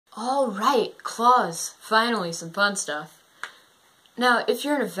Alright, claws. Finally, some fun stuff. Now, if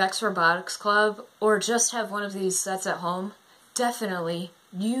you're in a Vex Robotics club, or just have one of these sets at home, definitely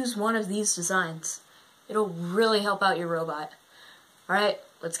use one of these designs. It'll really help out your robot. Alright,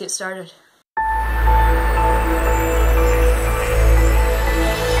 let's get started.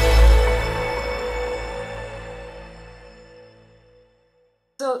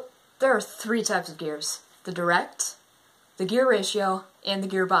 So, there are three types of gears. The direct, the gear ratio, and the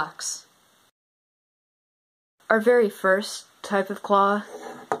gearbox. Our very first type of claw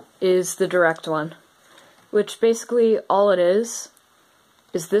is the direct one, which basically all it is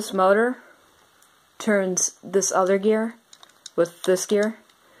this motor turns this other gear with this gear,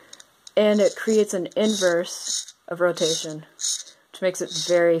 and it creates an inverse of rotation, which makes it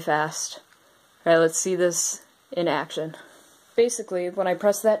very fast. Alright, let's see this in action. Basically, when I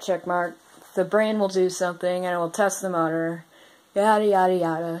press that check mark, the brain will do something and it will test the motor, yada yada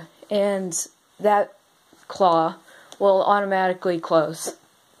yada, and that claw will automatically close.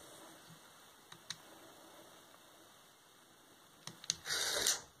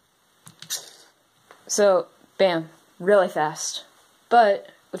 So, bam, really fast. But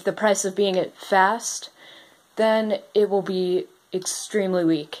with the price of being fast, then it will be extremely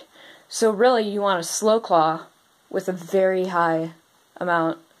weak. So really, you want a slow claw with a very high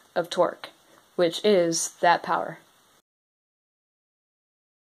amount of torque, which is that power.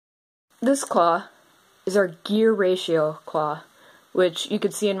 This claw is our gear ratio claw, which you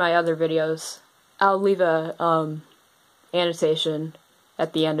can see in my other videos. I'll leave a annotation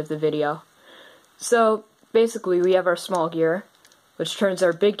at the end of the video. So basically we have our small gear, which turns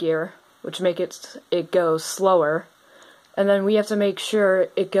our big gear, which makes it go slower, and then we have to make sure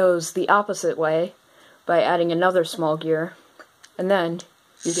it goes the opposite way by adding another small gear, and then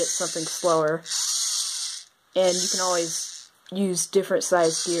you get something slower, and you can always use different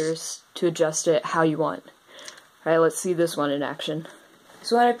size gears to adjust it how you want. Alright, let's see this one in action.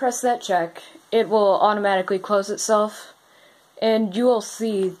 So when I press that check, it will automatically close itself, and you will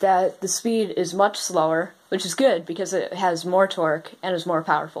see that the speed is much slower, which is good because it has more torque and is more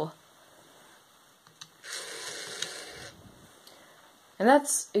powerful. And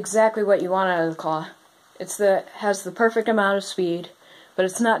that's exactly what you want out of the claw. Has the perfect amount of speed, but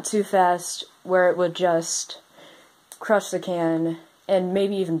it's not too fast where it would just crush the can and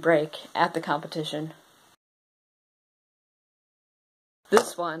maybe even break at the competition.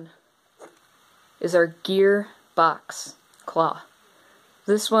 This one is our gearbox claw.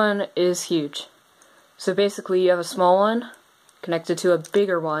 This one is huge. So basically you have a small one connected to a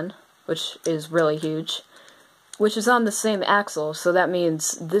bigger one, which is really huge, which is on the same axle, so that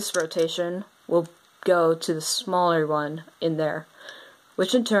means this rotation will go to the smaller one in there,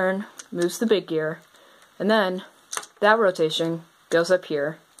 which in turn moves the big gear, and then that rotation goes up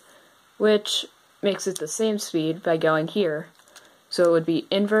here, which makes it the same speed by going here, so it would be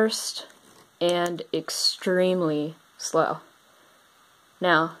inversed and extremely slow.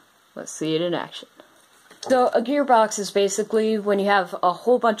 Now, let's see it in action. So a gearbox is basically when you have a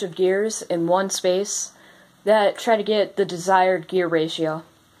whole bunch of gears in one space that try to get the desired gear ratio.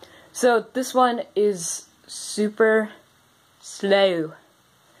 So this one is super slow,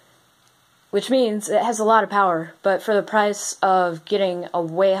 which means it has a lot of power, but for the price of getting a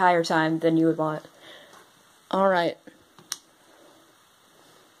way higher time than you would want. Alright.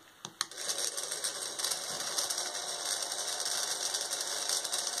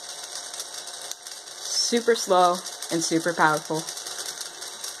 Super slow and super powerful.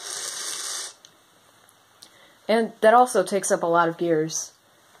 And that also takes up a lot of gears.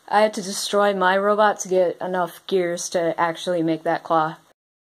 I had to destroy my robot to get enough gears to actually make that claw.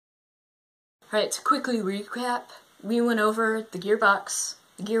 Alright, to quickly recap, we went over the gearbox,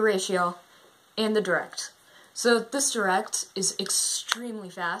 the gear ratio, and the direct. So this direct is extremely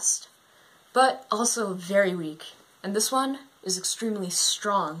fast, but also very weak. And this one is extremely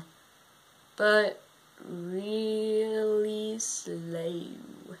strong, but really slow.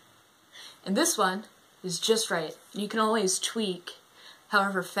 And this one is just right. You can always tweak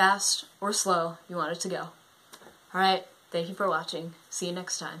however fast or slow you want it to go. Alright, thank you for watching. See you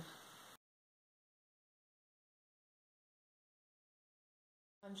next time.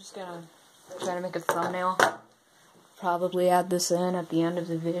 I'm just gonna try to make a thumbnail. Probably add this in at the end of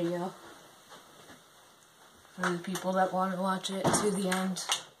the video for the people that want to watch it to the end.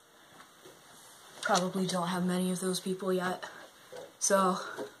 Probably don't have many of those people yet. So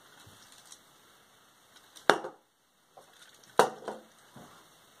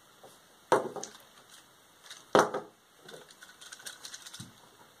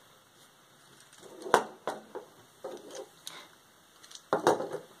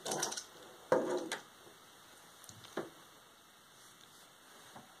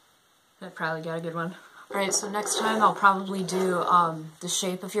I probably got a good one. Alright, so next time I'll probably do the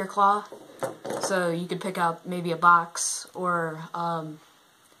shape of your claw. So you could pick out maybe a box, or I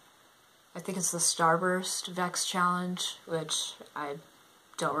think it's the Starburst Vex Challenge, which I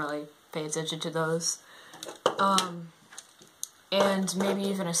don't really pay attention to those. And maybe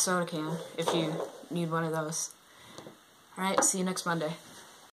even a soda can, if you need one of those. Alright, see you next Monday.